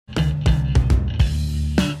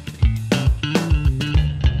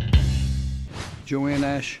Joanne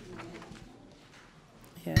Ash.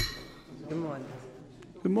 Yeah. Good morning.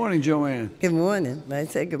 Good morning, Joanne. Good morning. I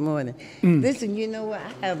said good morning. Listen, you know what?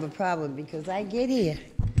 I have a problem because I get here.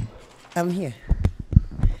 I'm here.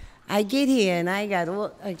 I get here and I got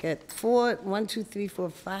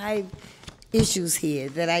 5 issues here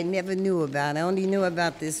that I never knew about. I only knew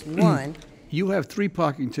about this one. You have 3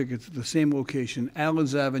 parking tickets at the same location,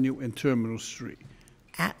 Allen's Avenue and Terminal Street.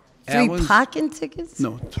 3 parking tickets?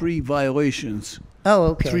 No, 3 violations. Oh,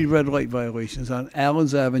 okay. 3 red light violations on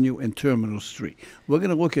Allen's Avenue and Terminal Street. We're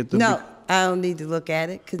going to look at them. No, I don't need to look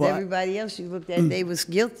at it because But- everybody else you looked at, they was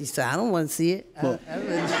guilty, so I don't want to see it. Well- I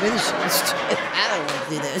wouldn't finish it. I don't want to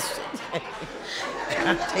see that shit.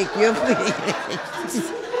 I'll take your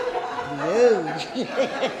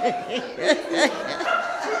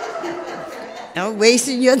No. I'm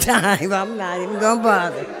wasting your time. I'm not even going to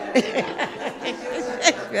bother.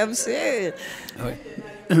 I'm serious. All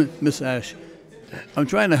right. Miss Ash, I'm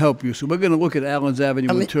trying to help you, so we're going to look at Allen's Avenue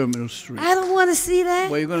and Terminal Street. I don't want to see that.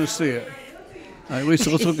 Well, you're going to see it. All right, Lisa,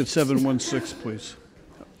 let's look at 716, please.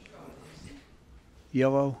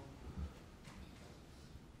 Yellow.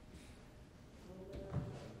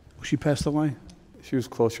 Was she past the line? She was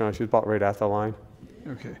close, Sean. She was about right at the line.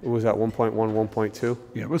 Okay. It was at 1.1, 1.2.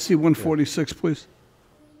 Yeah, let's see 146, please.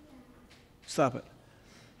 Stop it.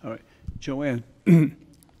 All right. Joanne,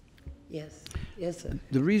 Yes. Yes, sir.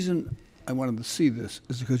 the reason I wanted to see this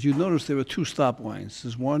is because you notice there are 2 stop lines.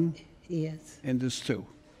 There's 1 Yes. and there's 2,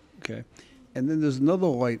 okay? And then there's another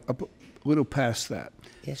light up a little past that.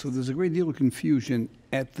 Yes. So there's a great deal of confusion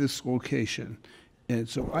at this location. And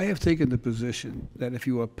so I have taken the position that if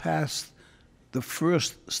you are past the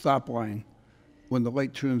first stop line when the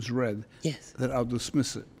light turns red, Yes. that I'll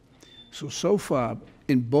dismiss it. So far,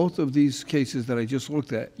 in both of these cases that I just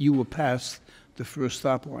looked at, you were past the first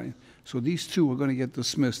stop line. So these 2 are going to get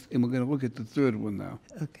dismissed, and we're going to look at the 3rd one now.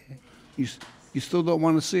 Okay. You still don't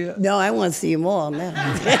want to see it? No, I want to see them all now.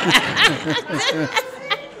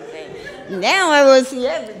 Now I want to see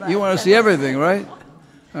everybody. You want to see everything, right?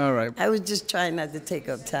 All right. I was just trying not to take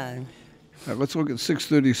up time. All right, let's look at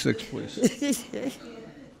 636, please.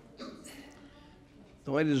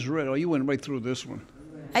 The light is red. Oh, you went right through this one.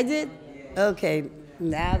 I did? Okay.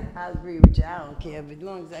 Now I agree with you. I don't care, but as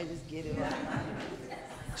long as I just get it right.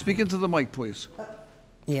 Speak into the mic, please.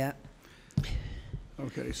 Yeah.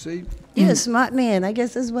 Okay, see? You're a smart man. I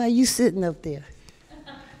guess that's why you sitting up there.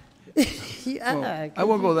 Well, I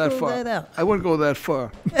won't go that far. I won't go that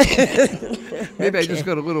far. Maybe I just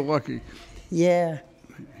got a little lucky. Yeah.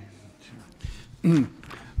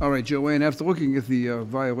 All right, Joanne, after looking at the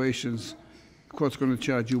violations, the court's going to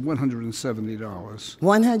charge you $170.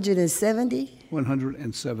 170?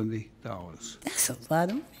 $170. That's a lot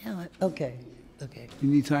of money. Okay. Okay. You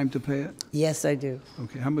need time to pay it? Yes, I do.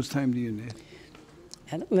 Okay, how much time do you need?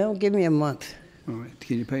 I don't know. Give me a month. All right,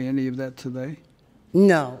 can you pay any of that today?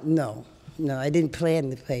 No. I didn't plan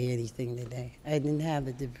to pay anything today. I didn't have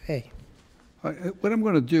it to pay. What I'm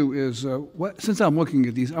going to do is, since I'm looking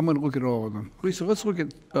at these, I'm going to look at all of them. Lisa, let's look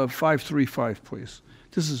at 535, please.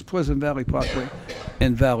 This is Pleasant Valley Parkway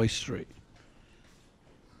and Valley Street.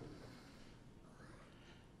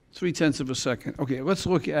 0.3 of a second. Okay, let's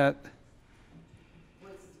look at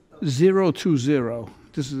 020.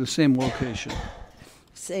 This is the same location.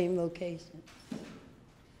 Same location.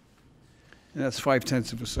 And that's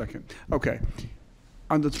 0.5 of a second. Okay.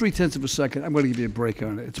 On the 0.3 of a second, I'm going to give you a break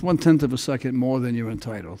on it. It's 1/10 of a second more than you're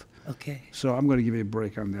entitled. Okay. So I'm going to give you a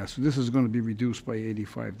break on that. So this is going to be reduced by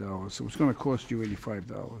 $85. So it's going to cost you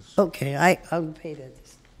 $85. Okay, I'll pay that.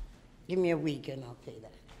 Give me a week and I'll pay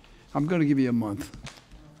that. I'm going to give you a month.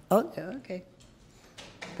 Okay.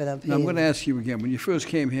 But I'm Now, I'm going to paying. ask you again. When you first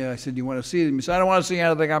came here, I said, you want to see it? You said, I don't want to see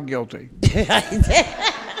anything. I'm guilty.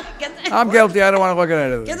 I'm guilty. I don't want to look at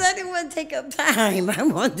anything. Because I didn't want to take up time. I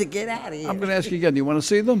wanted to get out of here. I'm going to ask you again. Do you want to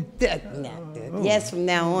see them? No. Yes, from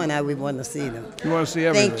now on, I would want to see them. You want to see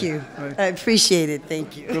everything? Thank you. Right. I appreciate it.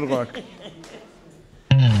 Thank you. Good luck.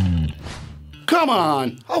 Come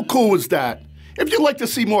on, how cool was that? If you'd like to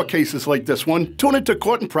see more cases like this one, tune into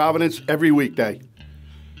Court in Providence every weekday.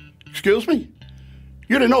 Excuse me?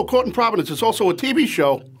 You didn't know Court in Providence is also a TV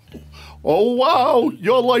show? Oh, wow,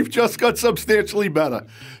 your life just got substantially better.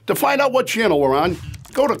 To find out what channel we're on,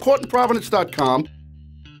 go to courtinprovidence.com,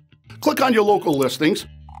 click on your local listings,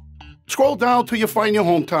 scroll down till you find your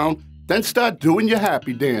hometown, then start doing your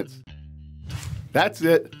happy dance. That's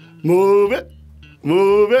it. Move it.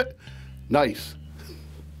 Move it. Nice.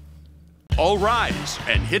 All rise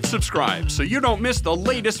and hit subscribe so you don't miss the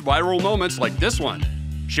latest viral moments like this one.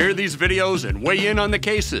 Share these videos and weigh in on the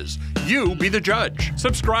cases. You be the judge.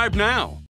 Subscribe now.